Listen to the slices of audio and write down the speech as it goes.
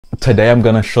Today I'm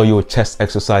gonna show you a chest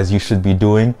exercise you should be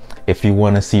doing if you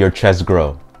wanna see your chest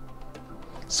grow.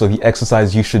 So the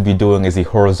exercise you should be doing is a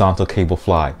horizontal cable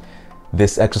fly.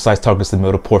 This exercise targets the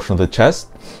middle portion of the chest.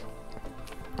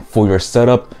 For your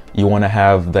setup, you wanna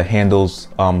have the handles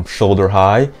shoulder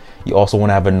high. You also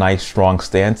wanna have a nice strong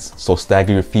stance, so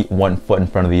stagger your feet 1 foot in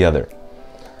front of the other.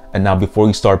 And now before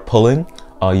you start pulling,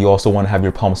 you also wanna have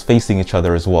your palms facing each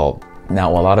other as well. Now,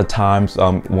 a lot of times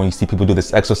when you see people do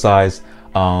this exercise,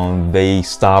 they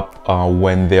stop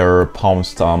when their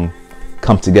palms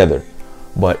come together.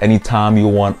 But anytime you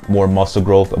want more muscle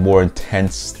growth, a more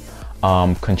intense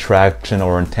contraction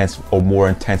or more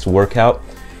intense workout,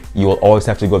 you will always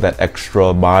have to go that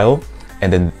extra mile.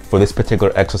 And then for this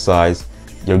particular exercise,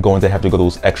 you're going to have to go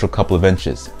those extra couple of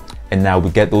inches. And now we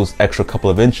get those extra couple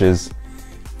of inches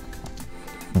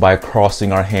by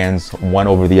crossing our hands one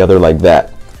over the other like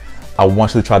that. I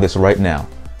want you to try this right now.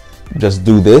 Just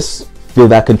do this, feel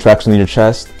that contraction in your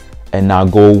chest, and now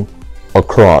go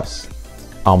across.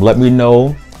 Let me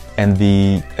know in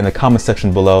the comment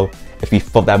section below if you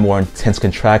felt that more intense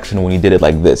contraction when you did it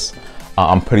like this.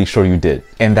 I'm pretty sure you did.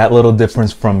 And that little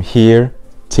difference from here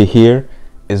to here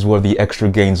is where the extra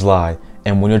gains lie.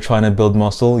 And when you're trying to build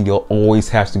muscle, you'll always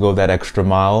have to go that extra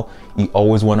mile. You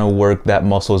always want to work that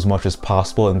muscle as much as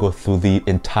possible and go through the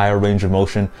entire range of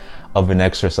motion of an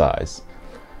exercise.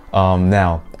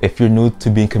 Now, if you're new to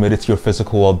being committed to your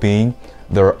physical well-being,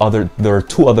 there are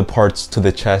two other parts to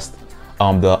the chest,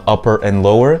 the upper and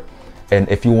lower. And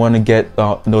if you want to get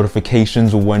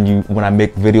notifications when I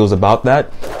make videos about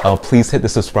that, please hit the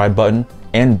subscribe button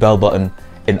and bell button.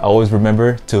 And always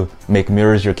remember to make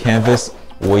mirrors your canvas,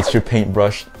 waste your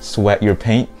paintbrush, sweat your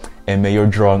paint, and may your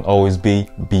drawing always be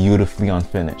beautifully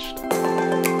unfinished.